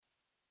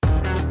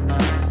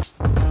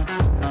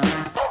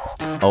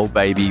Oh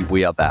baby,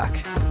 we are back.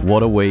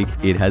 What a week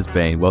it has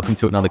been. Welcome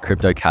to another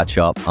Crypto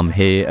Catchup. I'm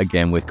here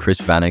again with Chris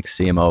Vanek,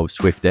 CMO of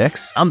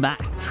SwiftX. I'm back.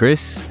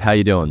 Chris, how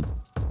you doing?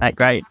 Hey,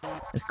 great.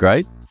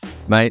 Great.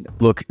 Mate,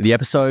 look, the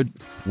episode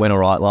went all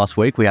right last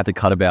week. We had to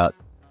cut about,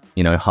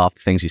 half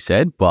the things you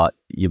said, but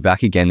you're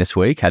back again this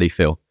week. How do you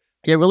feel?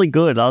 Yeah, really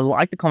good. I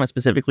like the comment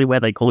specifically where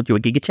they called you a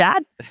Giga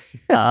Chad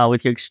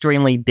with your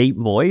extremely deep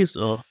voice.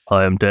 Oh,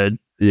 I am dead.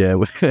 Yeah,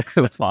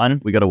 That's fine.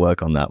 We got to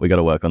work on that.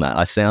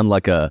 I sound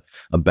like a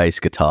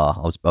bass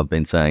guitar, I've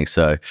been saying.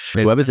 So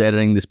whoever's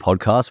editing this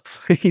podcast,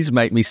 please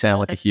make me sound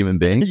like a human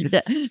being.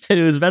 Yeah,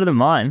 it was better than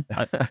mine.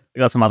 I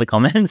got some other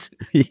comments.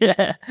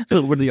 Yeah,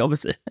 so we're the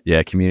opposite.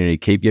 Yeah, community,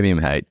 keep giving him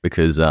hate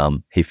because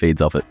he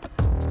feeds off it.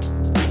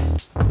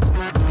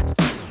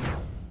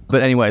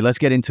 But anyway, let's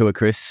get into it,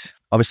 Chris.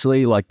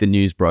 Obviously, the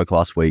news broke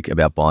last week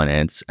about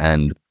Binance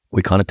and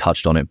we kind of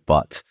touched on it,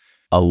 but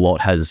a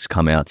lot has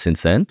come out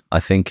since then.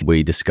 I think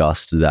we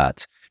discussed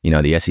that,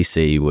 the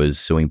SEC was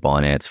suing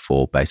Binance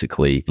for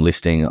basically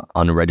listing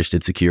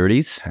unregistered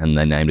securities, and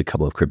they named a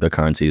couple of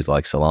cryptocurrencies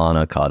like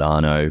Solana,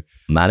 Cardano,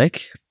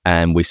 Matic,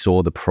 and we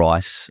saw the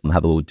price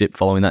have a little dip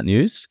following that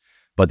news.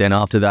 But then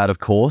after that, of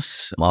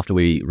course, after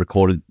we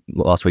recorded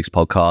last week's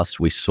podcast,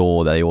 we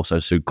saw they also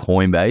sued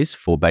Coinbase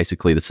for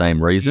basically the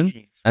same reason.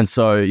 And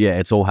so, yeah,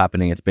 it's all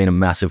happening. It's been a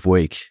massive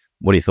week.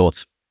 What are your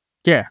thoughts?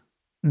 Yeah,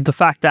 the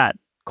fact that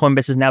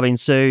Coinbase has now been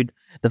sued,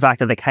 the fact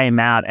that they came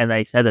out and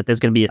they said that there's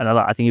going to be another,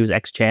 I think he was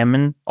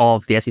ex-chairman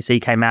of the SEC,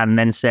 came out and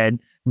then said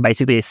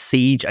basically a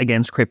siege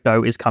against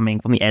crypto is coming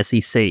from the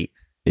SEC.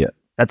 Yeah.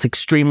 That's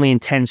extremely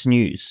intense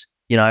news.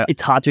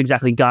 It's hard to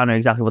exactly garner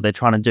exactly what they're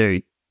trying to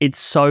do. It's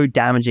so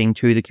damaging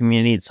to the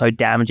community. It's so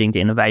damaging to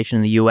innovation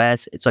in the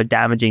US. It's so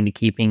damaging to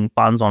keeping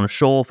funds on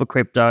shore for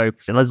crypto.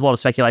 There's a lot of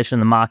speculation in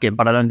the market,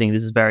 but I don't think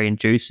this is very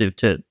conducive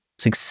to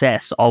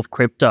success of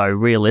crypto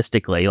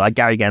realistically. Like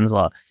Gary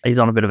Gensler, he's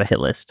on a bit of a hit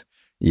list.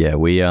 Yeah,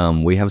 we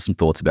have some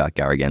thoughts about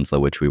Gary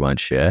Gensler, which we won't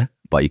share,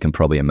 but you can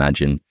probably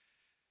imagine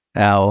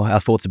our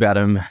thoughts about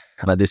him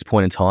at this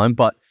point in time.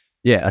 But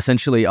yeah,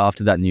 essentially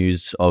after that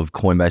news of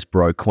Coinbase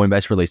broke,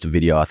 Coinbase released a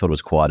video. I thought it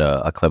was quite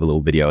a clever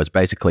little video. It's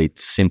basically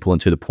simple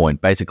and to the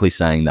point, basically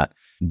saying that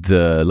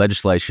the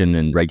legislation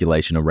and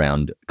regulation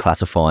around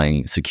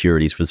classifying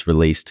securities was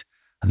released,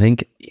 I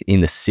think,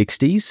 in the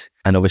 60s.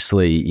 And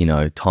obviously,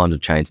 times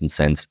have changed in the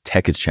sense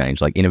tech has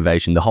changed, like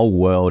innovation. The whole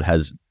world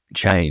has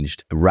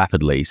changed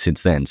rapidly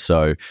since then.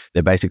 So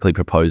they're basically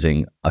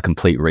proposing a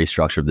complete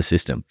restructure of the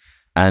system.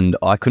 And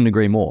I couldn't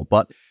agree more.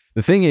 But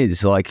the thing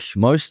is,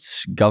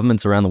 most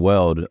governments around the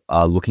world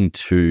are looking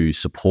to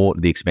support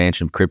the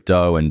expansion of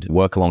crypto and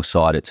work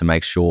alongside it to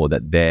make sure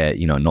that they're,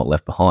 not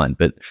left behind.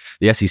 But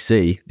the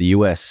SEC, the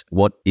US,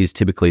 what is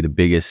typically the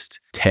biggest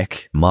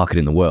tech market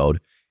in the world,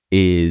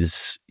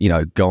 is,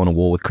 going to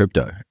war with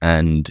crypto.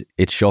 And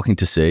it's shocking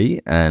to see.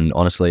 And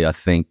honestly, I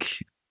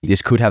think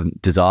this could have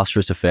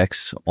disastrous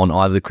effects on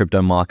either the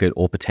crypto market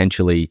or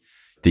potentially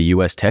the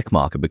US tech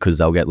market because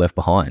they'll get left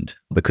behind.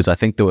 Because I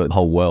think the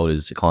whole world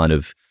is kind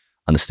of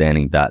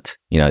understanding that,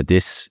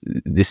 this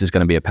is going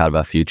to be a part of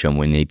our future and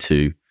we need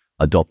to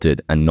adopt it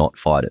and not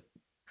fight it.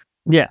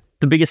 Yeah.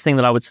 The biggest thing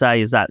that I would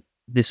say is that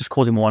this is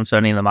causing more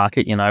uncertainty in the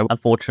market.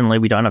 Unfortunately,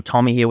 we don't have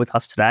Tommy here with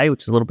us today,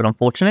 which is a little bit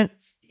unfortunate.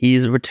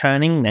 He's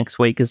returning next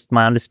week, is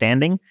my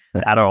understanding.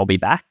 That or I'll be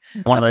back.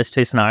 One of those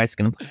two scenarios is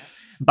going to...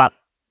 But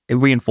it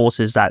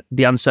reinforces that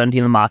the uncertainty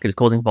in the market is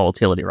causing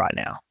volatility right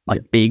now,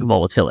 big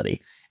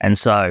volatility. And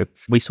so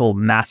we saw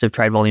massive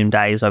trade volume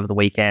days over the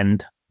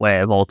weekend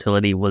where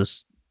volatility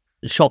was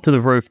shot through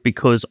the roof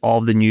because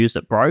of the news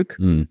that broke.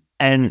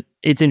 And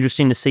it's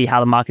interesting to see how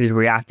the market is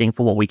reacting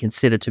for what we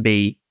consider to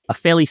be a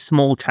fairly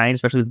small change,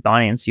 especially with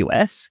Binance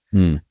US,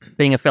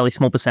 being a fairly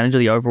small percentage of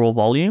the overall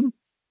volume.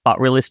 But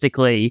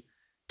realistically,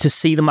 to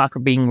see the market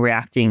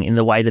reacting in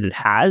the way that it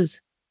has,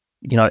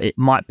 it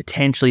might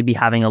potentially be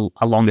having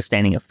a longer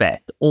standing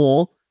effect,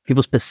 or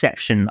people's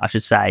perception, I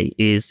should say,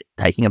 is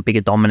taking a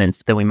bigger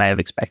dominance than we may have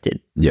expected.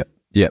 Yeah.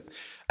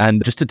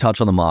 And just to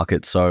touch on the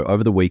market, so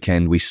over the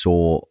weekend, we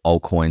saw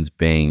altcoins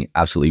being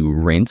absolutely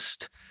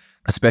rinsed,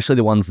 especially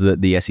the ones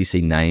that the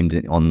SEC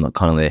named on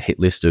kind of their hit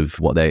list of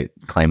what they're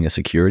claiming as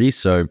securities.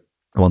 So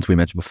the ones we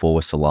mentioned before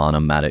were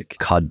Solana, Matic,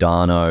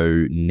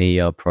 Cardano,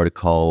 Nia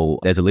Protocol.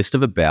 There's a list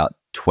of about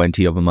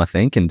 20 of them, I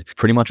think, and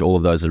pretty much all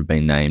of those that have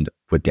been named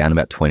were down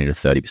about 20 to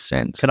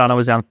 30%. Cardano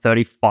was down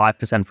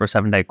 35% for a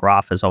 7-day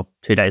graph as of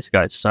 2 days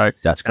ago. So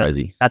that's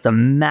crazy. That's a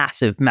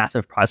massive,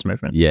 massive price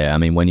movement. Yeah, I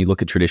mean, when you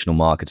look at traditional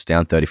markets,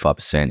 down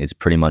 35% is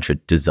pretty much a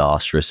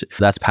disastrous.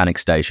 That's panic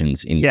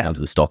stations in terms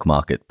of the stock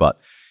market. But,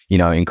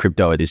 in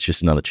crypto, it is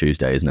just another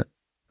Tuesday, isn't it?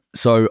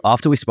 So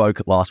after we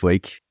spoke last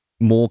week,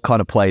 more kind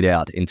of played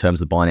out in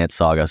terms of the Binance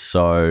saga.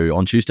 So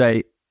on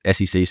Tuesday,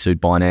 SEC sued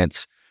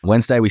Binance.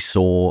 Wednesday, we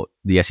saw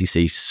the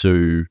SEC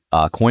sue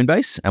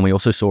Coinbase, and we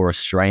also saw a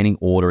restraining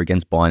order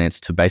against Binance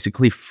to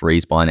basically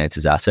freeze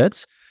Binance's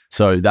assets.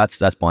 So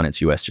that's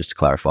Binance US, just to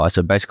clarify.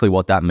 So basically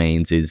what that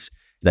means is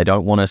They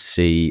don't want to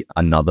see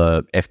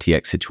another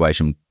FTX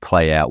situation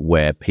play out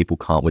where people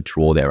can't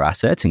withdraw their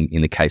assets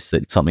in the case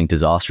that something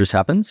disastrous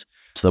happens.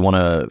 So they want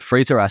to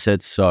freeze their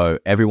assets so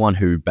everyone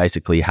who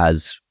basically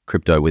has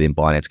crypto within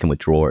Binance can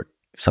withdraw it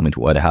if something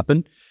were to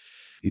happen.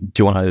 Do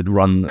you want to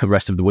run the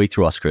rest of the week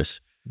through us, Chris?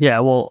 Yeah,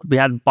 well, we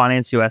had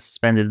Binance US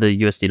suspended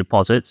the USD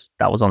deposits.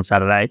 That was on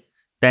Saturday.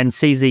 Then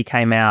CZ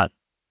came out,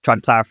 tried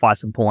to clarify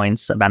some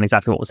points about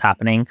exactly what was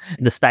happening.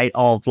 The state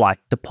of like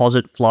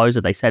deposit flows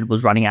that they said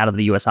was running out of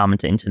the US arm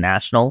into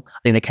international. I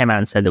think they came out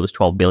and said there was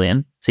 12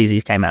 billion.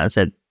 CZ came out and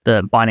said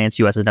the Binance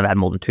US has never had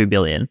more than 2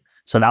 billion.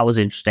 So that was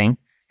interesting.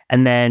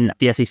 And then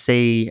the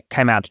SEC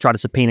came out to try to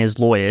subpoena his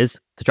lawyers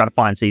to try to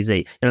find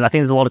CZ. I think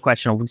there's a lot of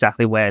question of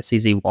exactly where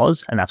CZ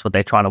was, and that's what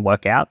they're trying to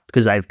work out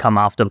because they've come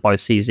after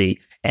both CZ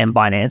and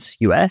Binance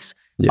US,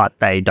 but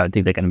they don't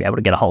think they're going to be able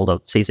to get a hold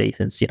of CZ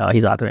since,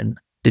 he's either in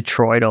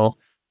Detroit or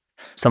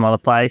some other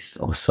place.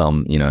 Or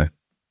some,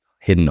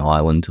 hidden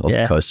island off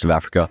the coast of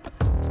Africa.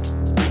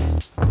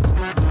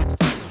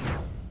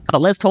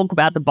 But let's talk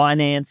about the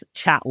Binance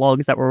chat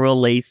logs that were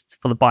released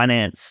for the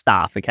Binance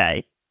staff,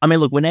 okay? I mean,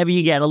 look, whenever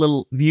you get a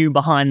little view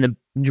behind the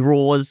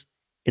drawers,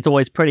 it's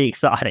always pretty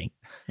exciting.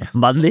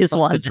 But this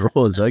one... The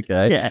drawers,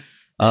 okay. Yeah.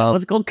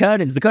 What's it called?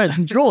 Curtains. The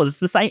curtains. Drawers. It's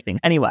the same thing.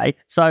 Anyway,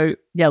 so,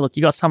 yeah, look,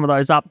 you got some of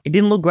those up. It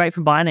didn't look great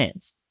for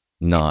Binance.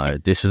 No,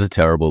 this was a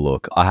terrible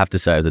look. I have to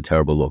say it was a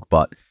terrible look,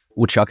 but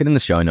we'll chuck it in the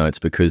show notes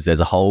because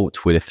there's a whole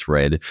Twitter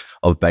thread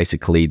of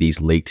basically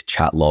these leaked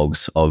chat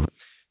logs of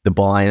the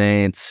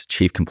Binance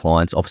chief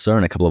compliance officer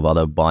and a couple of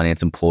other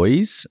Binance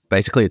employees,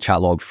 basically a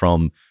chat log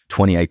from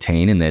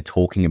 2018, and they're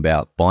talking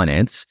about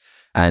Binance.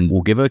 And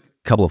we'll give a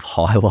couple of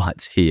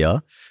highlights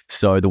here.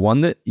 So the one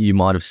that you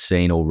might have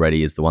seen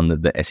already is the one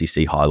that the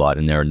SEC highlighted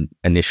in their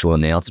initial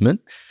announcement.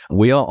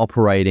 We are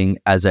operating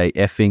as a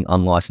effing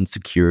unlicensed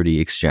security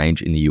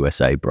exchange in the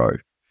USA, bro.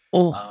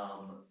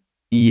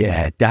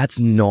 Yeah, that's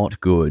not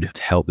good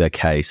to help their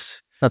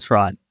case. That's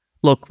right.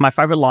 Look, my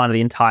favorite line of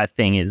the entire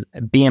thing is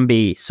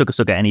BNB suka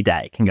suka any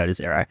day can go to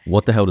zero.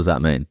 What the hell does that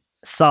mean?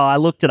 So I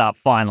looked it up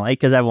finally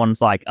because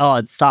everyone's like, oh,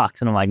 it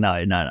sucks. And I'm like,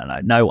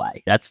 no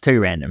way. That's too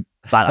random.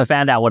 But I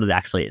found out what it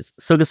actually is.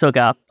 Suka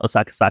suka or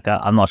saka saka.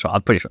 I'm not sure.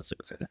 I'm pretty sure it's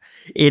suka suka.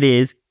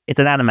 It's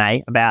an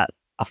anime about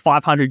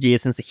 500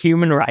 years since the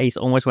human race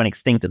almost went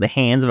extinct at the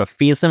hands of a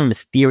fearsome and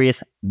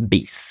mysterious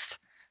beast.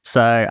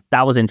 So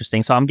that was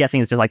interesting. So I'm guessing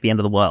it's just like the end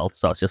of the world.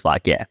 So it's just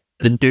like, yeah,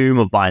 the doom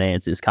of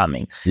Binance is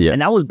coming. Yeah.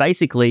 And that was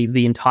basically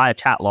the entire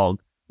chat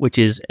log, which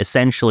is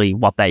essentially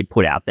what they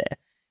put out there,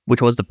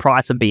 which was the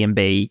price of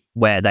BNB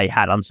where they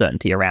had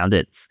uncertainty around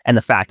it and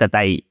the fact that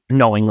they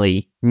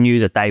knowingly knew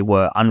that they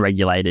were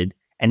unregulated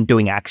and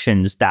doing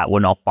actions that were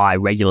not by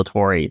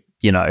regulatory,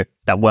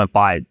 that weren't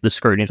by the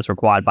scrutiny that's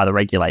required by the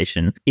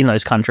regulation in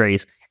those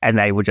countries. And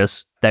they were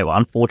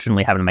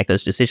unfortunately having to make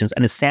those decisions.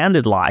 And it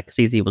sounded like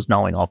CZ was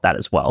knowing of that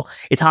as well.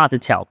 It's hard to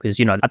tell because,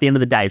 at the end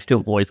of the day, it's two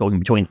employees talking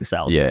between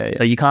themselves. Yeah.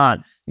 So you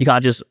can't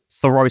just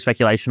throw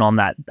speculation on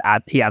that.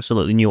 He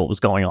absolutely knew what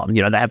was going on.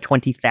 They have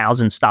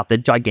 20,000 staff. They're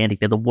gigantic.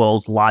 They're the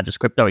world's largest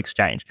crypto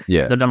exchange.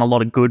 Yeah. They've done a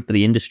lot of good for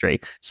the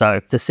industry.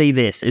 So to see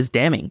this is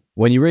damning.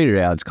 When you read it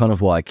out, it's kind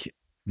of like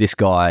this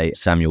guy,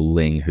 Samuel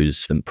Ling,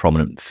 who's the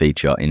prominent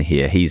feature in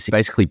here, he's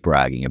basically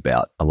bragging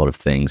about a lot of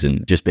things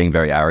and just being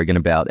very arrogant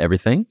about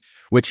everything,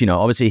 which,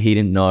 obviously he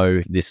didn't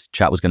know this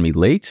chat was going to be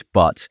leaked,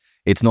 but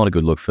it's not a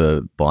good look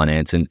for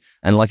Binance.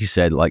 And like you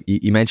said, like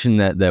you mentioned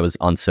that there was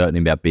uncertainty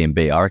about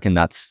BNB. I reckon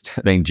that's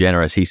being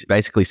generous. He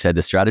basically said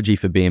the strategy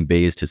for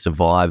BNB is to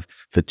survive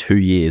for 2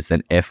 years,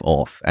 then F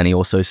off. And he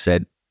also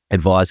said,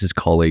 advised his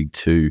colleague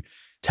to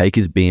take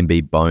his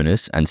BNB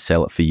bonus and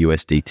sell it for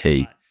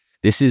USDT.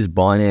 This is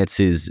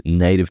Binance's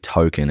native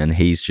token, and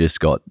he's just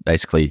got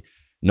basically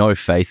no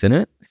faith in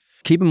it.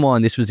 Keep in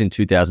mind, this was in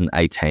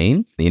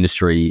 2018. The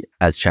industry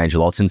has changed a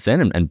lot since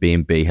then, and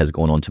BNB has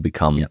gone on to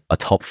become a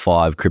top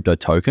 5 crypto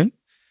token.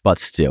 But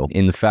still,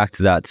 in the fact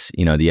that,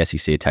 the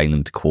SEC are taking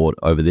them to court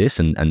over this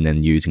and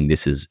then using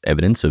this as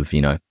evidence of,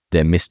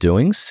 their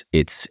misdoings,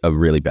 it's a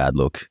really bad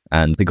look.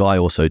 And the guy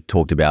also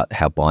talked about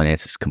how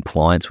Binance's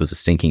compliance was a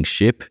sinking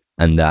ship,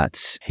 and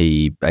that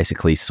he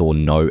basically saw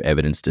no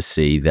evidence to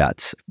see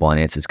that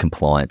Binance's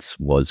compliance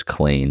was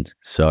clean.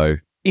 So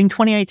in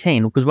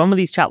 2018, because when were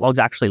these chat logs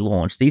actually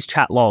launched? These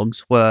chat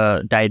logs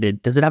were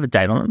dated. Does it have a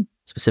date on them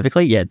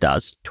specifically? Yeah, it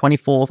does.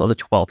 24th or the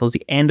 12th. It was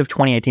the end of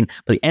 2018.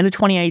 But the end of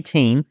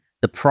 2018,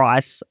 the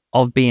price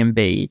of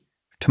BNB,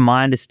 to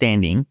my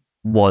understanding,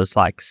 was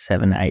like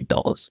 $7, $8.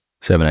 $7,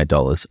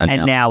 $8.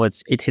 And now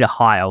it hit a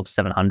high of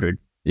 700.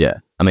 Yeah.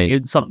 I mean,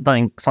 it's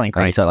something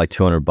crazy. It's at like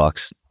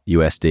 $200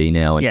 USD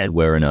now, and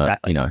we're in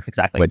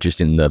exactly. We're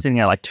just in the sitting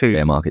at like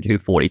bear market,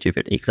 240,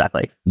 250,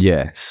 exactly.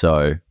 Yeah,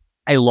 so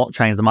a lot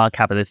changed. The market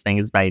cap of this thing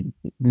has made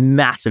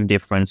massive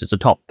difference. It's a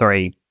top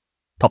 4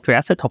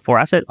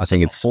 asset. I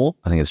think it's 4.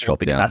 I think it's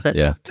dropped down. Asset.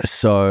 Yeah.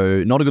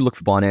 So not a good look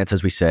for Binance,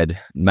 as we said.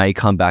 May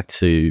come back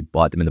to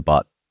bite them in the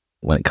butt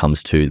when it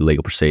comes to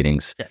legal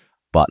proceedings. Yeah.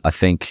 But I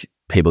think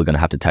people are going to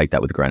have to take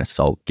that with a grain of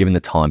salt, given the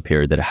time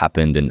period that it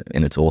happened, and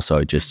it's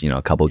also just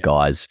a couple of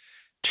guys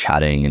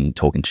chatting and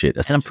talking shit.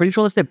 And I'm pretty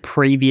sure it's their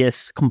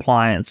previous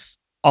compliance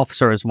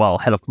officer as well,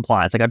 head of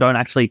compliance. Like, I don't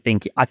actually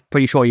think, I'm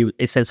pretty sure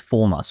it says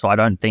former. So I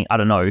don't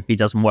know if he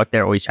doesn't work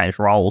there or he's changed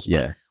roles.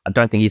 Yeah. I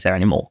don't think he's there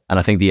anymore. And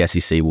I think the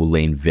SEC will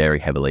lean very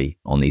heavily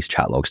on these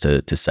chat logs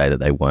to say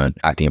that they weren't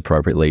acting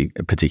appropriately,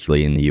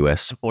 particularly in the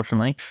US.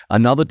 Unfortunately.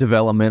 Another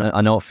development,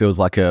 I know it feels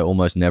like a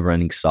almost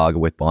never-ending saga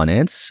with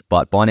Binance,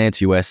 but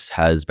Binance US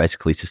has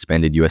basically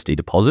suspended USD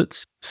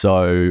deposits.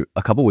 So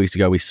a couple of weeks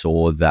ago, we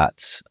saw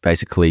that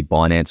basically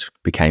Binance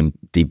became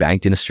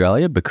debanked in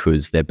Australia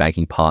because their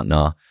banking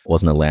partner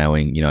wasn't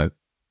allowing,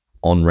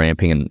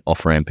 on-ramping and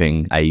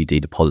off-ramping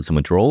AUD deposits and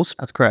withdrawals.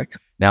 That's correct.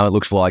 Now it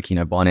looks like,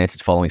 Binance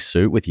is following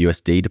suit with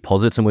USD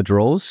deposits and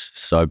withdrawals.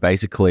 So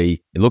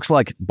basically, it looks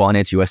like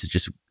Binance US is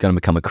just going to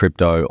become a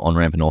crypto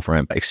on-ramp and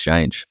off-ramp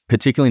exchange,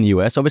 particularly in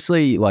the US.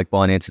 Obviously, like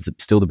Binance is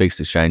still the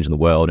biggest exchange in the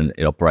world and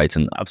it operates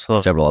in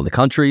several other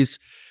countries.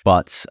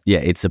 But yeah,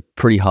 it's a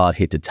pretty hard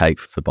hit to take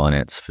for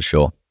Binance for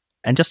sure.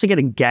 And just to get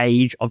a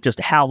gauge of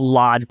just how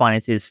large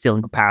Binance is still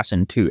in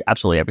comparison to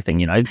absolutely everything,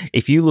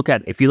 if you look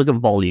at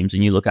volumes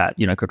and you look at,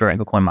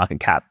 CryptoRank or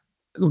CoinMarketCap,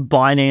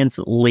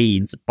 Binance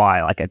leads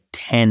by like a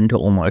 10 to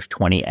almost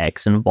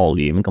 20x in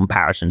volume in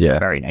comparison to the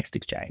very next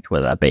exchange,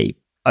 whether that be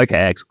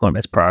OKX,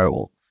 Coinbase Pro,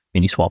 or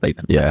Uniswap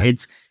even. Yeah.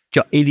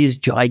 It is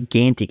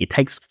gigantic. It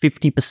takes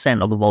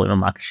 50% of the volume of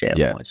market share.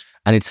 Yeah. Almost.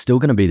 And it's still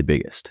going to be the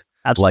biggest.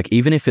 Absolutely. Like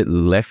even if it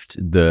left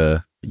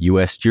the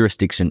US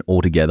jurisdiction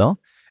altogether,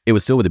 it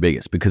was still the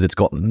biggest because it's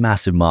got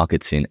massive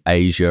markets in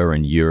Asia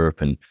and Europe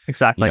and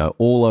exactly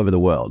all over the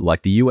world.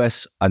 Like the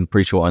US, I'm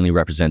pretty sure only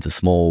represents a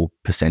small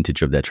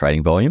percentage of their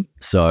trading volume.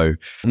 So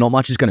not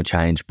much is going to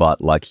change, but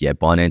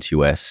Binance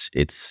US,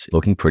 it's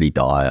looking pretty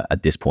dire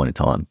at this point in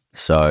time.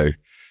 So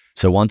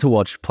one to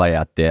watch play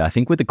out there. I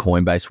think with the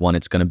Coinbase one,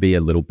 it's going to be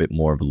a little bit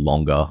more of a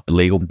longer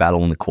legal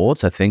battle in the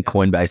courts. I think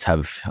Coinbase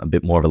have a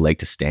bit more of a leg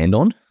to stand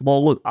on.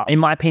 Well, look, in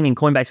my opinion,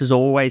 Coinbase has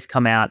always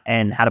come out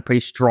and had a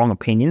pretty strong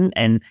opinion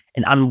and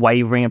an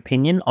unwavering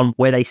opinion on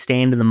where they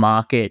stand in the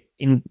market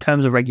in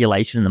terms of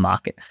regulation in the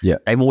market. Yeah.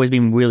 They've always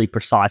been really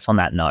precise on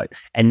that note.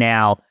 And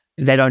now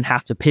they don't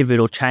have to pivot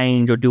or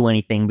change or do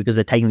anything because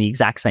they're taking the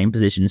exact same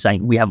position,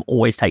 saying we have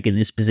always taken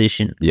this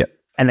position. Yeah.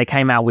 And they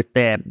came out with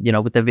their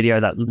video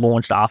that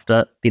launched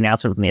after the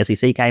announcement from the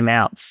SEC came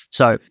out.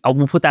 So I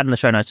will put that in the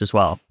show notes as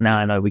well. Now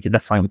I know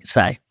that's something we can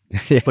say.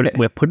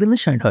 We're put it in the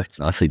show notes.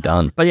 Nicely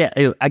done. But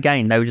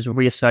again, they were just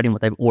reasserting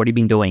what they've already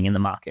been doing in the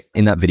market.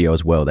 In that video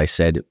as well, they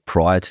said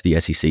prior to the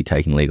SEC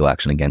taking legal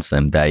action against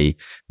them, they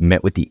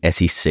met with the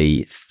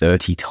SEC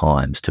 30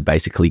 times to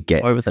basically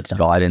get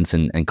guidance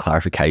and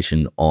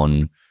clarification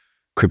on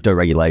crypto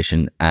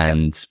regulation,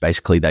 and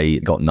basically they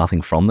got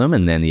nothing from them,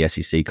 and then the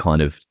SEC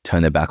kind of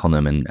turned their back on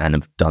them and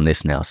have done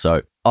this now.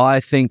 So I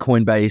think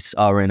Coinbase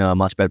are in a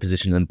much better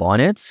position than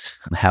Binance.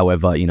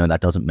 However, that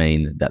doesn't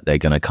mean that they're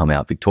going to come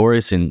out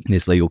victorious in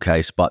this legal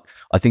case, but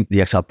I think the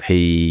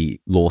XRP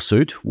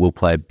lawsuit will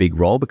play a big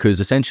role because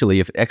essentially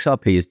if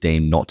XRP is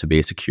deemed not to be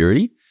a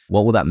security,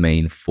 what will that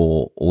mean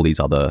for all these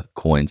other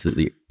coins that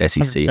the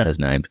SEC 100%. Has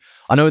named?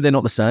 I know they're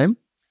not the same,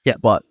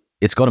 but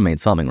it's got to mean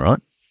something, right?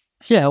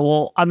 Yeah,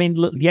 well, I mean,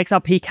 look, the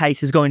XRP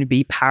case is going to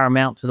be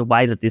paramount to the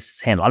way that this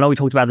is handled. I know we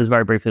talked about this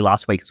very briefly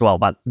last week as well,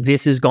 but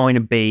this is going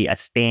to be a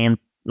stand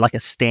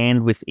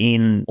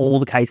within all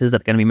the cases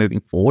that are going to be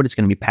moving forward. It's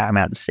going to be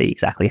paramount to see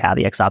exactly how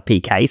the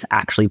XRP case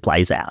actually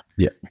plays out.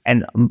 Yeah.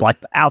 And like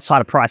outside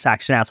of price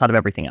action, outside of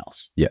everything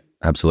else. Yeah,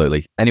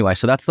 absolutely. Anyway,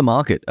 so that's the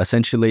market.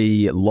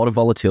 Essentially, a lot of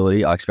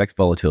volatility. I expect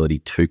volatility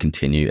to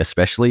continue,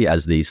 especially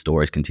as these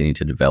stories continue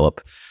to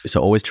develop.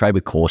 So always trade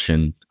with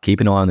caution, keep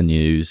an eye on the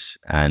news,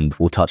 and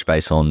we'll touch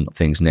base on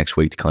things next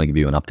week to kind of give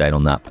you an update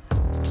on that.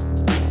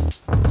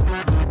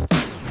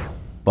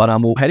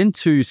 But we'll head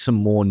into some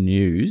more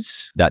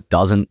news that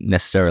doesn't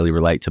necessarily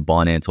relate to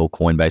Binance or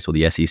Coinbase or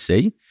the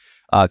SEC.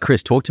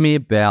 Chris, talk to me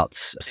about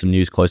some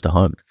news close to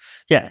home.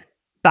 Yeah,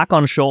 back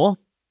on shore.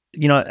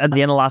 At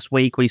the end of last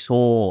week, we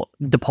saw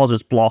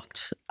deposits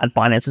blocked at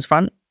Binance's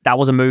front. That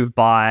was a move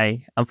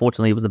by,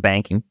 unfortunately, it was the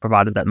banking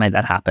provider that made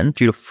that happen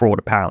due to fraud,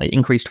 apparently,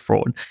 increased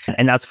fraud.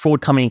 And that's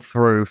fraud coming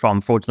through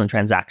from fraudulent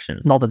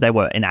transactions, not that they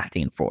were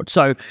enacting in fraud.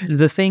 So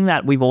the thing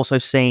that we've also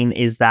seen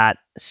is that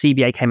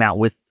CBA came out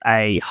with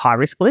a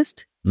high-risk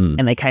list,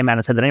 and they came out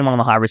and said that anyone on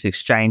the high-risk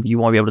exchange, you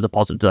won't be able to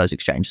deposit to those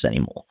exchanges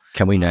anymore.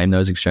 Can we name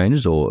those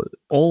exchanges or?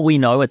 All we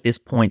know at this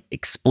point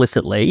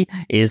explicitly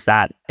is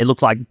that it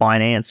looked like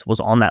Binance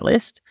was on that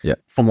list. Yeah.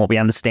 From what we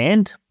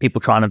understand,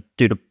 people trying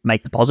to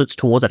make deposits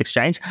towards that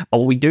exchange. But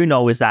what we do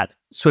know is that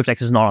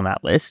SwiftX is not on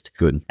that list.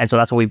 Good. And so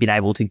that's what we've been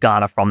able to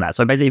garner from that.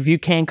 So basically, if you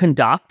can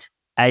conduct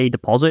a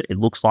deposit, it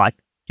looks like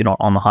you're not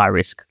on the high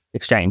risk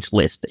exchange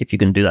list if you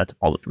can do that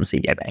deposit from a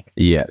CBA bank.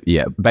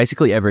 Yeah.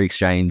 Basically, every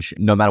exchange,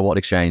 no matter what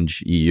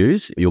exchange you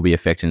use, you'll be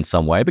affected in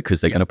some way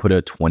because they're going to put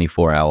a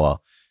 24-hour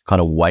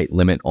kind of wait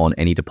limit on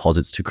any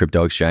deposits to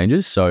crypto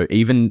exchanges. So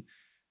even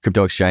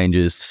crypto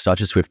exchanges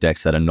such as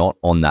SwiftX that are not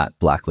on that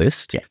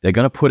blacklist, they're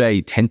going to put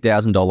a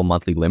 $10,000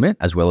 monthly limit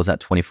as well as that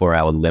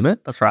 24-hour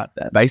limit. That's right.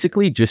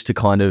 Basically just to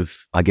kind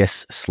of, I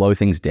guess, slow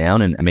things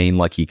down and mean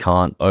like you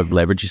can't over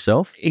leverage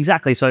yourself.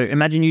 Exactly. So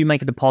imagine you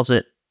make a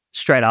deposit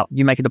straight up,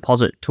 you make a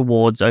deposit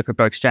towards a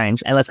crypto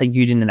exchange, and let's say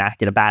you didn't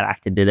enact it, a bad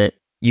actor did it.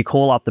 You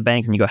call up the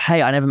bank and you go,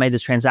 hey, I never made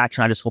this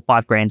transaction. I just saw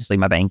 $5,000 just leave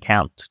my bank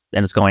account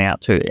and it's going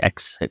out to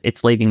X.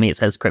 It's leaving me. It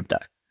says crypto.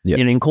 Yep.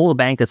 You can call the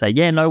bank. They say,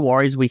 yeah, no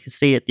worries. We can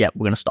see it. Yeah,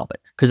 we're going to stop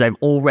it because they've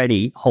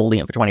already holding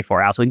it for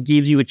 24 hours. So it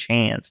gives you a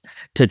chance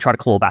to try to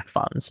claw back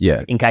funds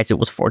in case it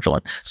was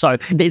fraudulent. So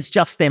it's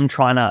just them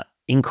trying to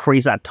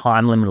increase that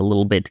time limit a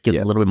little bit to give it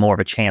a little bit more of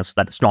a chance so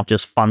that it's not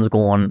just funds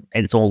gone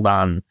and it's all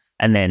done.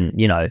 And then,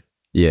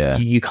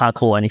 you can't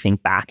claw anything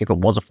back if it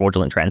was a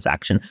fraudulent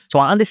transaction. So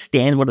I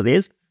understand what it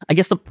is. I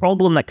guess the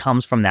problem that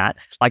comes from that,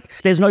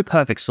 there's no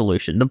perfect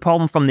solution. The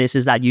problem from this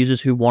is that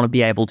users who want to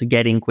be able to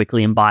get in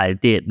quickly and buy a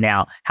dip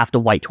now have to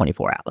wait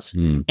 24 hours.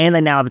 And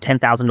they now have a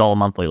 $10,000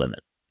 monthly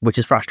limit, which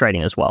is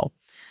frustrating as well.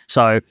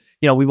 So,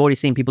 we've already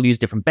seen people use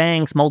different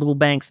banks, multiple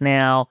banks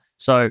now.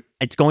 So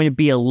it's going to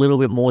be a little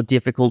bit more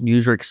difficult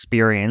user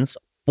experience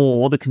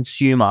for the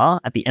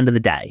consumer at the end of the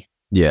day.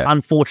 Yeah.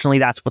 Unfortunately,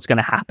 that's what's going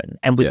to happen.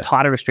 And with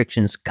tighter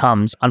restrictions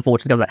comes,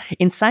 unfortunately,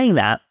 in saying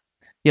that,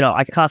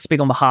 I can't speak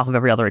on behalf of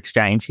every other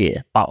exchange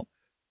here, but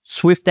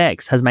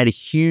SwiftX has made a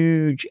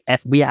huge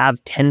effort. We have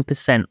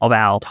 10% of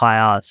our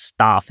entire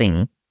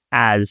staffing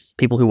as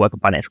people who work on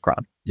financial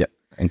crime. Yeah.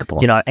 And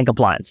compliance. And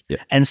compliance.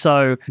 Yeah. And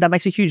so that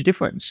makes a huge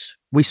difference.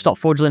 We stop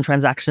fraudulent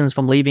transactions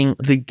from leaving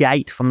the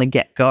gate from the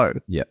get-go.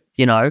 Yeah.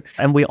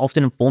 And we're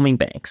often informing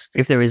banks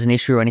if there is an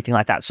issue or anything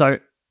like that. So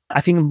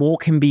I think more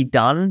can be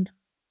done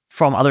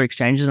from other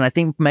exchanges. And I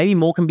think maybe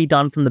more can be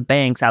done from the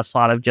banks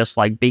outside of just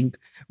big,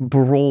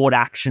 broad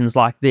actions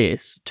like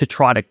this to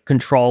try to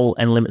control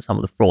and limit some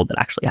of the fraud that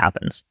actually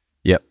happens.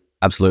 Yep,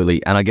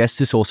 absolutely. And I guess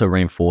this also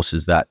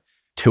reinforces that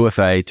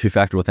 2FA,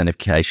 two-factor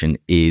authentication,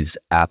 is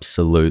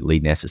absolutely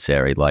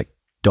necessary.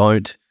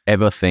 Don't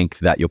ever think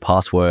that your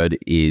password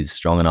is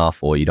strong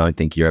enough or you don't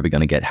think you're ever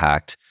going to get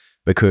hacked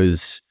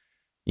because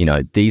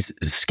these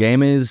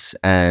scammers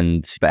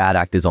and bad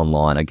actors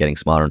online are getting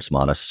smarter and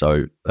smarter.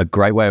 So a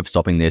great way of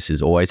stopping this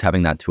is always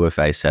having that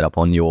 2FA set up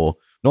on your,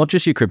 not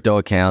just your crypto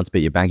accounts, but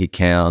your bank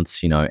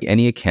accounts,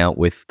 any account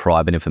with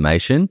private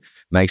information.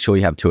 Make sure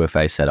you have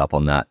 2FA set up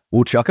on that.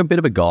 We'll chuck a bit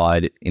of a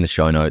guide in the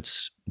show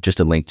notes, just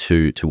a link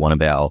to one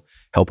of our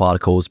help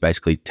articles,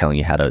 basically telling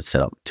you how to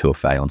set up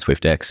 2FA on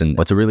SwiftX. And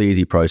it's a really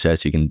easy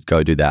process. You can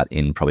go do that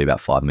in probably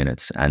about 5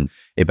 minutes. And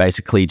it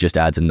basically just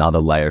adds another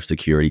layer of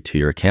security to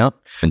your account,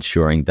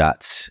 ensuring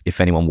that if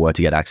anyone were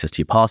to get access to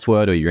your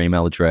password or your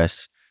email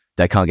address,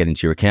 they can't get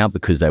into your account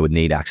because they would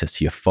need access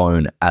to your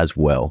phone as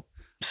well.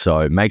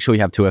 So make sure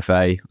you have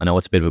 2FA. I know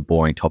it's a bit of a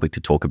boring topic to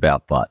talk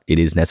about, but it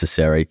is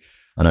necessary.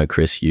 I know,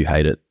 Chris, you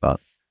hate it, but...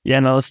 Yeah,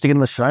 no, let's stick it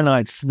in the show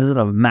notes. There's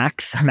a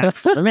max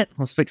limit.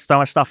 We'll speak so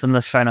much stuff in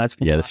the show notes.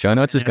 Yeah, the show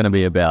notes is going to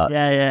be about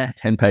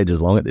 10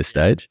 pages long at this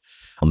stage.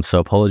 So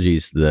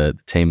apologies to the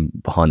team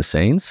behind the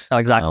scenes. Oh,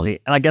 exactly.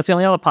 And I guess the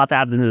only other part to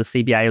add into the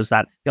CBA is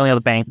that the only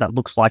other bank that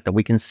looks like that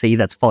we can see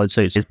that's followed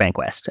suit is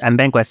Bankwest. And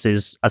Bankwest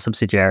is a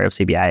subsidiary of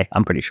CBA,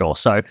 I'm pretty sure.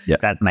 So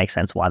that makes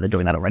sense why they're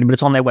doing that already. But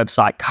it's on their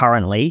website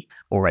currently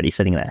already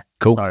sitting there.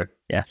 Cool. So,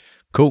 yeah.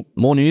 Cool.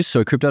 More news.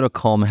 So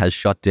Crypto.com has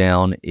shut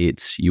down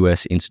its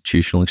US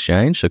institutional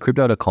exchange. So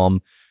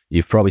Crypto.com,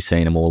 you've probably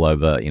seen them all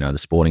over, the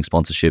sporting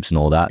sponsorships and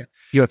all that.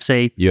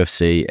 UFC,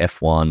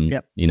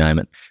 F1, you name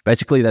it.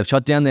 Basically, they've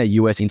shut down their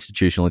US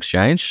institutional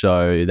exchange.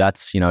 So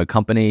that's,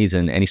 companies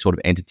and any sort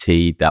of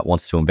entity that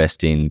wants to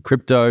invest in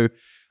crypto,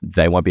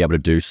 they won't be able to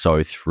do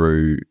so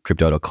through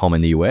Crypto.com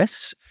in the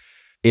US.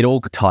 It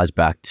all ties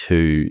back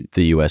to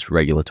the US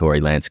regulatory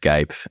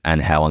landscape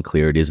and how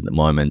unclear it is at the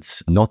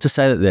moment. Not to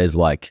say that there's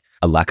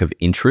a lack of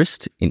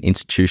interest in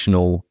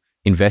institutional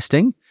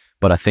investing,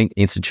 but I think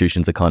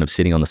institutions are kind of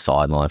sitting on the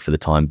sideline for the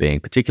time being,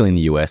 particularly in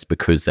the US,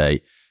 because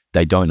they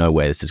don't know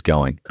where this is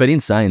going. But in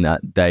saying that,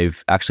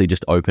 they've actually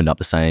just opened up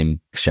the same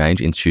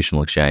exchange,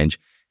 institutional exchange,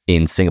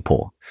 in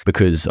Singapore,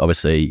 because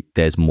obviously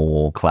there's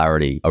more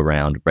clarity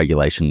around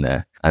regulation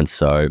there. And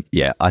so,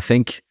 I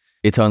think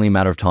it's only a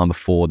matter of time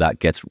before that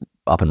gets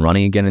up and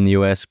running again in the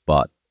US,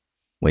 but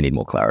we need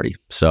more clarity.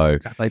 So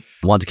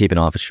one to keep an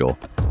eye for sure.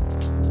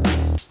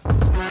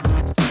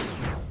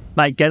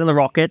 Mate, get in the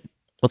rocket.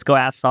 Let's go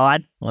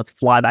outside. Let's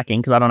fly back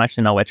in because I don't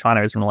actually know where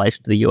China is in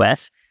relation to the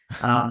US.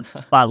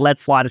 But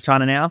let's fly to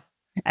China now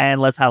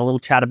and let's have a little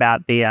chat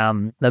about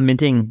the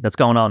minting that's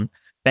going on.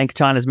 Bank of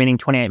China is minting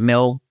 28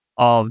 mil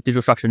of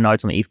digital structured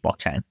notes on the ETH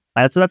blockchain.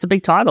 That's a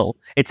big title.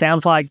 It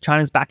sounds like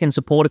China's back in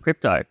support of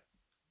crypto.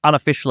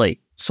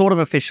 Unofficially, sort of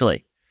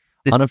officially.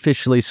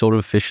 Unofficially, sort of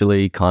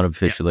officially, kind of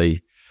officially. Yeah.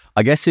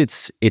 I guess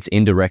it's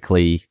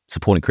indirectly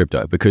supporting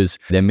crypto because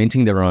they're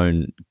minting their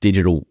own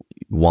digital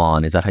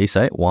yuan. Is that how you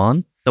say it?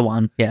 Yuan? The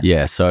one, yeah.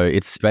 Yeah, so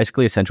it's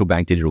basically a central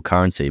bank digital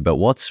currency. But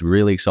what's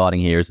really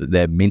exciting here is that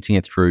they're minting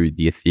it through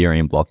the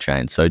Ethereum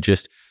blockchain. So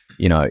just,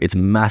 it's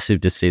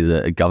massive to see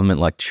that a government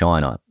like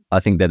China, I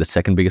think they're the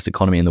second biggest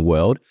economy in the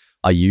world,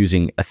 are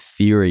using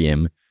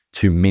Ethereum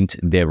to mint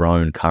their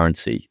own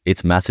currency.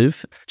 It's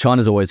massive.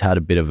 China's always had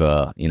a bit of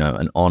a,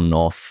 an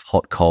on-off,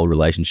 hot-cold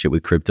relationship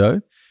with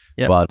crypto.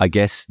 Yep. But I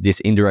guess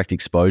this indirect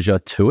exposure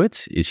to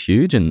it is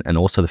huge. And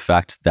also the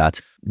fact that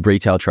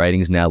retail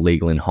trading is now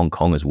legal in Hong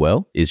Kong as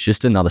well is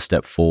just another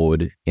step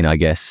forward in, I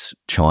guess,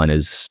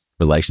 China's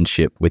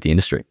relationship with the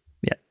industry.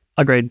 Yeah,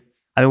 agreed.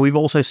 I mean, we've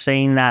also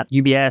seen that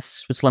UBS,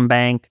 Switzerland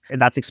Bank,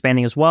 that's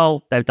expanding as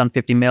well. They've done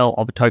 50 mil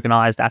of a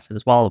tokenized asset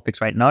as well, a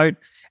fixed rate note,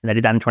 and they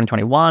did that in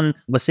 2021.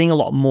 We're seeing a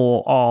lot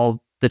more of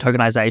the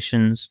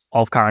tokenizations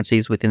of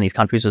currencies within these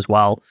countries as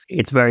well.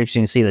 It's very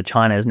interesting to see that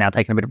China is now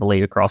taking a bit of a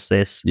lead across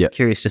this. Yeah.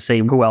 Curious to see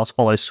who else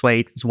follows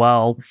suite as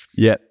well.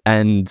 Yeah.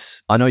 And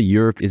I know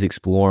Europe is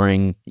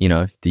exploring,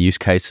 the use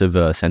case of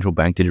a central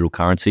bank digital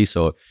currency.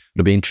 So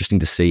it'll be interesting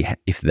to see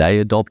if they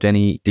adopt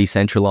any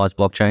decentralized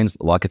blockchains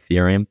like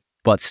Ethereum.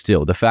 But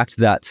still, the fact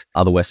that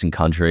other Western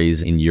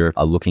countries in Europe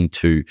are looking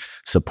to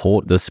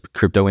support this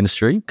crypto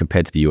industry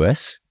compared to the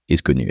US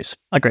is good news.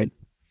 Agreed.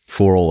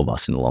 For all of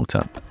us in the long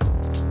term.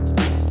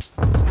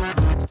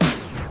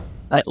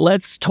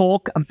 Let's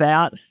talk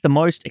about the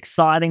most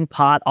exciting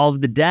part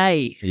of the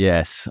day.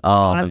 Yes.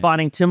 I'm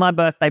inviting to my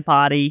birthday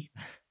party,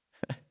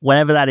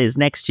 whenever that is,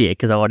 next year,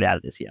 because I already out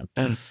of this year.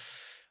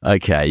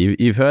 Okay,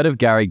 you've heard of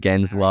Gary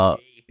Gensler,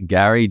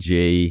 Gary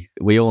G.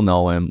 We all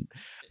know him.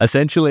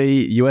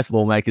 Essentially, US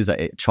lawmakers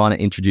are trying to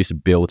introduce a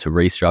bill to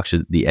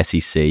restructure the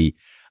SEC,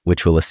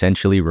 which will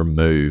essentially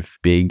remove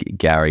Big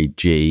Gary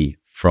G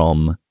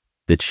from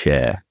the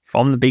chair.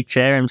 From the big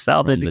chair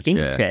himself, the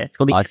king's chair. It's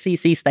called the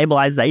SEC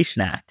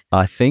Stabilization Act.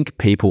 I think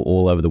people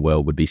all over the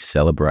world would be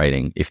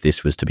celebrating if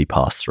this was to be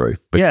passed through,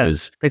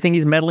 because they think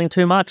he's meddling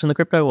too much in the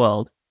crypto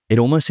world. It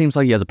almost seems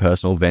like he has a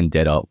personal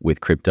vendetta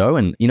with crypto.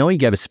 And, he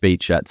gave a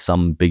speech at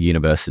some big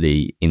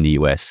university in the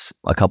US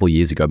a couple of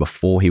years ago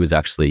before he was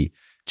actually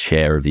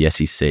chair of the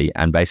SEC,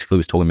 and basically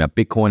was talking about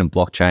Bitcoin and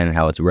blockchain and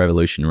how it's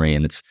revolutionary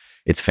and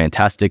it's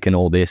fantastic and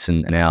all this.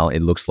 And now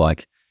it looks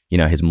like,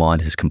 his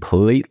mind has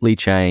completely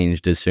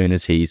changed as soon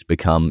as he's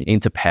become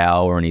into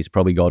power, and he's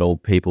probably got all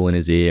people in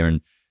his ear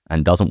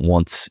and doesn't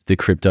want the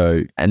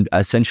crypto. And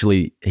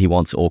essentially, he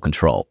wants all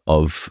control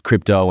of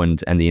crypto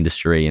and the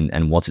industry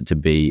and wants it to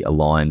be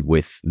aligned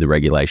with the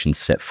regulations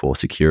set for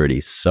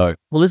securities. So,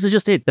 well, this is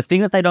just it. The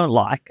thing that they don't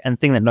like and the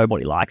thing that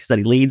nobody likes is that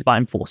he leads by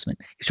enforcement.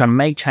 He's trying to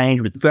make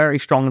change with very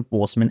strong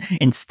enforcement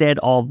instead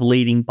of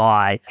leading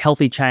by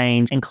healthy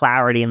change and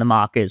clarity in the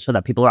market so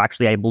that people are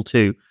actually able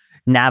to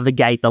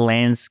navigate the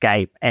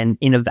landscape and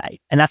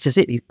innovate. And that's just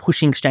it. He's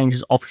pushing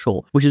exchanges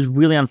offshore, which is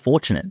really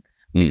unfortunate.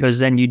 Because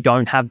then you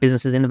don't have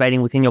businesses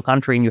innovating within your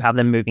country and you have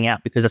them moving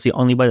out, because that's the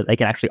only way that they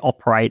can actually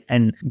operate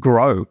and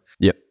grow.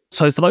 Yep.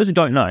 So for those who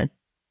don't know,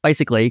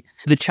 basically,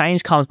 the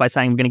change comes by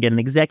saying we're going to get an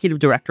executive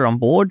director on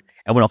board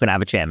and we're not going to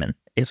have a chairman,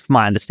 is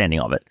my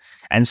understanding of it.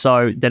 And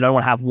so they don't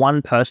want to have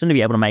one person to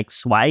be able to make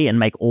sway and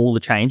make all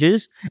the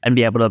changes and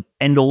be able to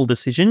end all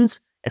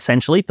decisions,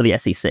 essentially, for the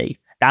SEC.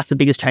 That's the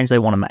biggest change they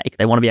want to make.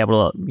 They want to be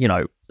able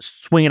to,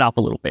 swing it up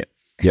a little bit.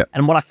 Yeah.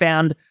 And what I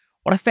found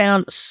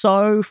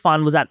so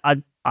fun was that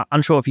I'm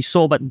unsure if you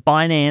saw, but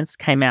Binance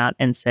came out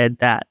and said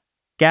that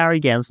Gary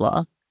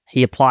Gensler,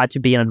 he applied to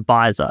be an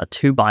advisor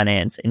to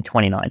Binance in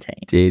 2019.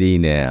 Did he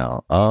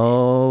now?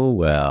 Oh,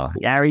 wow.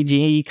 Gary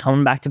G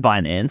coming back to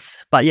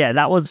Binance. But yeah,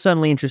 that was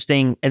certainly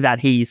interesting that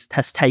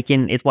has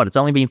taken, it's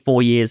only been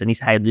 4 years and he's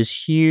had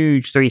this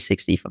huge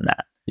 360 from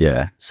that.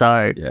 Yeah.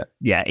 So,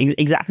 yeah,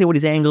 exactly what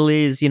his angle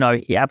is.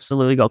 He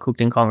absolutely got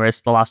cooked in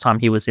Congress the last time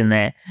he was in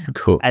there.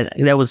 Cool. And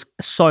there was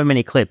so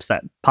many clips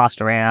that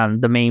passed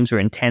around. The memes were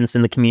intense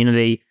in the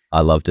community.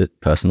 I loved it,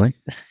 personally.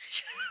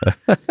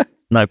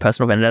 No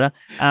personal vendetta.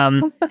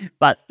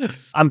 But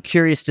I'm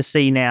curious to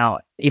see now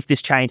if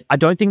this change, I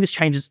don't think this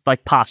change is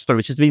passed through.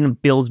 It's just been, the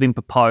bill's been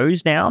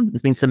proposed now.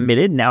 It's been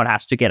submitted. Now it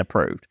has to get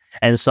approved.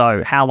 And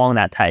so how long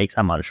that takes,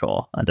 I'm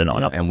unsure. I don't know.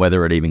 Yeah, and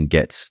whether it even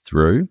gets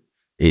through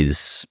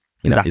is...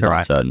 Exactly is right.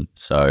 uncertain.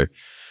 So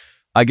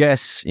I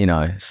guess,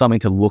 something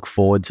to look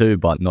forward to,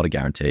 but not a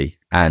guarantee.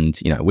 And,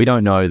 we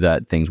don't know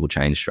that things will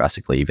change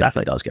drastically if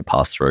it does get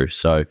passed through.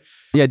 So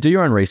yeah, do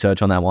your own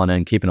research on that one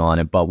and keep an eye on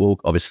it. But we'll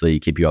obviously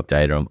keep you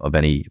updated of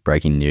any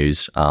breaking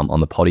news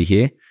on the potty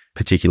here,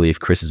 particularly if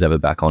Chris is ever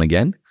back on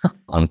again.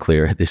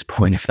 Unclear at this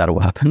point if that'll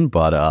happen,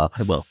 but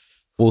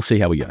we'll see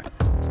how we go.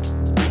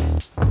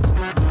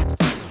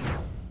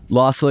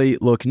 Lastly,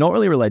 look, not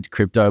really related to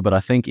crypto, but I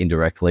think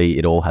indirectly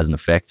it all has an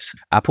effect.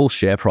 Apple's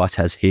share price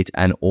has hit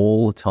an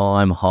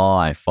all-time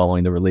high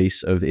following the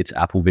release of its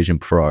Apple Vision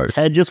Pro.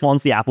 Ted just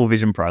wants the Apple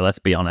Vision Pro, let's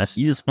be honest.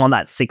 You just want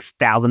that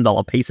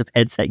 $6,000 piece of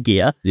headset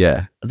gear.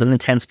 Yeah. It's an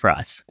intense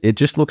price. It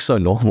just looks so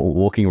normal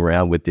walking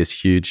around with this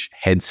huge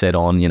headset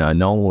on.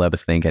 No one will ever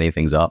think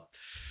anything's up.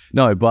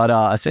 No, but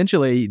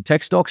essentially,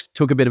 tech stocks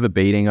took a bit of a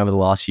beating over the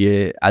last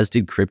year, as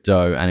did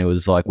crypto. And it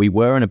was like we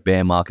were in a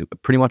bear market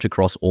pretty much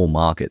across all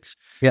markets.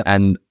 Yeah.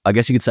 And I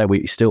guess you could say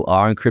we still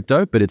are in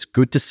crypto, but it's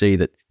good to see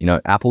that,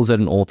 Apple's at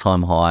an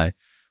all-time high.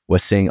 We're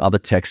seeing other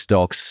tech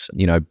stocks,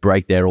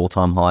 break their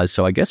all-time highs.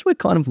 So I guess we're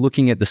kind of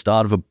looking at the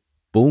start of a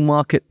bull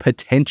market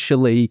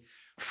potentially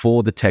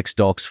for the tech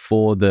stocks,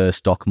 for the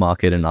stock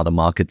market and other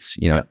markets,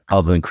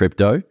 other than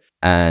crypto.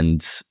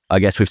 And I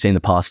guess we've seen in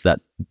the past that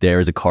there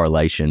is a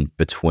correlation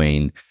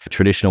between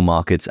traditional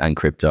markets and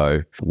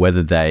crypto,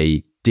 whether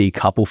they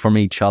decouple from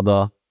each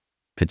other,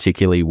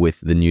 particularly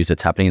with the news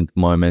that's happening at the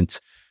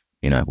moment.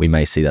 We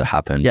may see that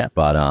happen. Yeah.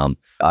 But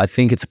I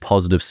think it's a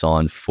positive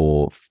sign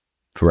for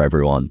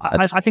everyone.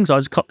 I think so.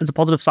 It's a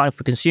positive sign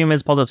for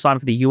consumers, positive sign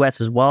for the US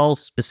as well,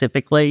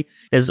 specifically.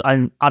 There's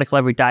an article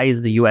every day,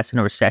 is the US in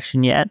a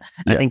recession yet?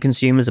 I think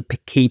consumers are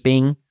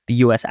keeping the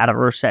US out of a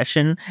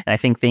recession. And I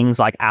think things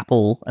like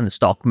Apple and the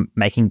stock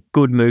making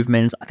good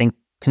movements. I think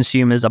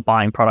consumers are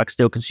buying products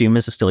still.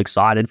 Consumers are still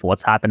excited for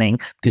what's happening.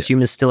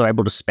 Consumers still are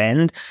able to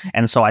spend.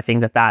 And so I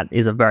think that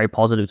is a very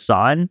positive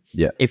sign.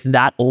 Yeah. If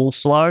that all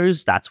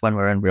slows, that's when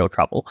we're in real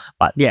trouble.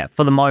 But yeah,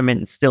 for the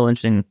moment, it's still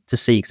interesting to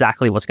see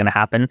exactly what's going to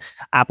happen.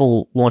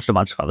 Apple launched a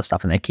bunch of other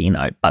stuff in their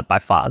keynote, but by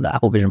far the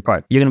Apple Vision Pro,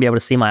 you're going to be able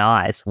to see my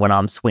eyes when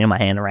I'm swinging my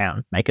hand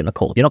around making a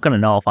call. You're not going to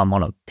know if I'm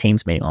on a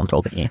Teams meeting or I'm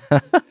talking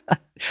to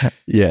you.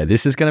 Yeah,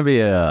 this is going to be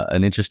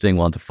an interesting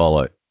one to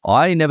follow.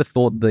 I never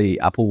thought the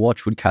Apple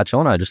Watch would catch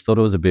on. I just thought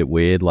it was a bit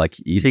weird. Like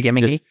you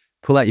just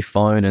pull out your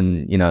phone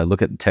and,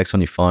 look at the text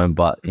on your phone.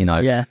 But,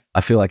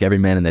 I feel like every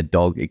man and their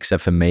dog,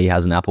 except for me,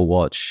 has an Apple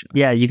Watch.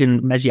 Yeah, you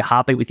can measure your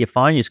heartbeat with your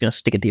phone. You're just going to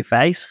stick it to your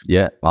face.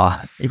 Yeah.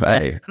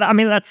 Hey. I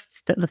mean,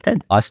 that's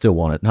 10. I still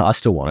want it. No, I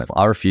still want it.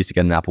 I refuse to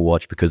get an Apple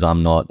Watch because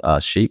I'm not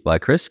sheep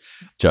like Chris.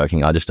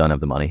 Joking. I just don't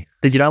have the money.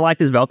 Did you not like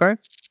this Velcro?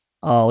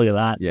 Oh, look at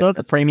that. Yeah. Look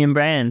at the premium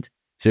brand.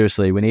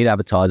 Seriously, we need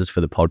advertisers for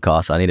the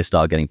podcast. I need to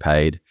start getting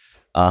paid.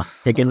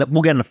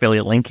 We'll get an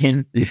affiliate link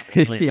in.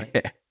 Yeah.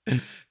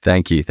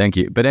 Thank you.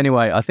 But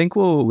anyway, I think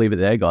we'll leave it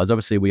there, guys.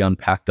 Obviously, we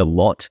unpacked a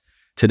lot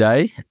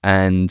today,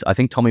 and I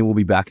think Tommy will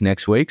be back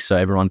next week, so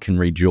everyone can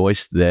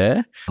rejoice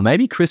there.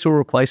 Maybe Chris will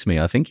replace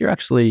me. I think you're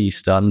actually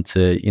starting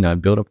to,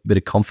 build up a bit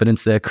of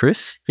confidence there,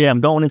 Chris. Yeah,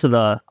 I'm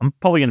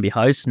probably going to be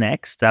host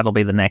next. That'll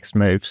be the next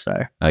move.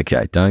 So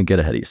okay, don't get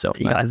ahead of yourself,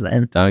 mate. You guys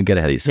then. Don't get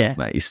ahead of yourself,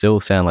 mate. You still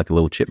sound like a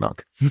little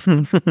chipmunk.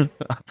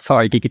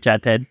 Sorry, Geek and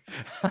Chat Ted.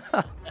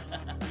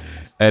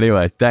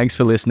 Anyway, thanks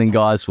for listening,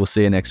 guys. We'll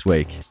see you next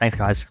week. Thanks,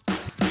 guys.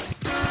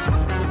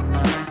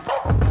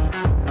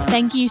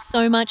 Thank you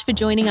so much for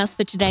joining us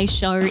for today's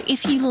show.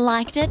 If you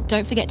liked it,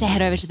 don't forget to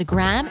head over to the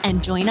gram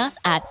and join us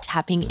at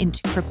Tapping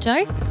Into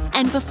Crypto.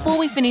 And before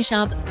we finish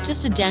up,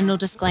 just a general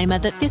disclaimer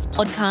that this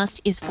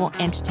podcast is for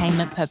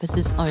entertainment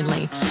purposes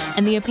only.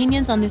 And the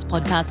opinions on this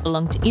podcast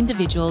belong to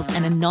individuals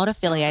and are not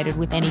affiliated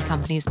with any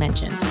companies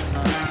mentioned.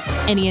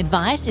 Any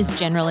advice is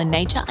general in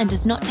nature and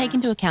does not take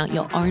into account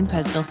your own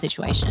personal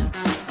situation.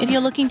 If you're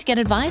looking to get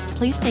advice,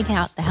 please seek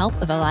out the help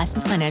of a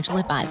licensed financial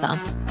advisor.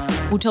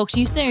 We'll talk to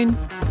you soon.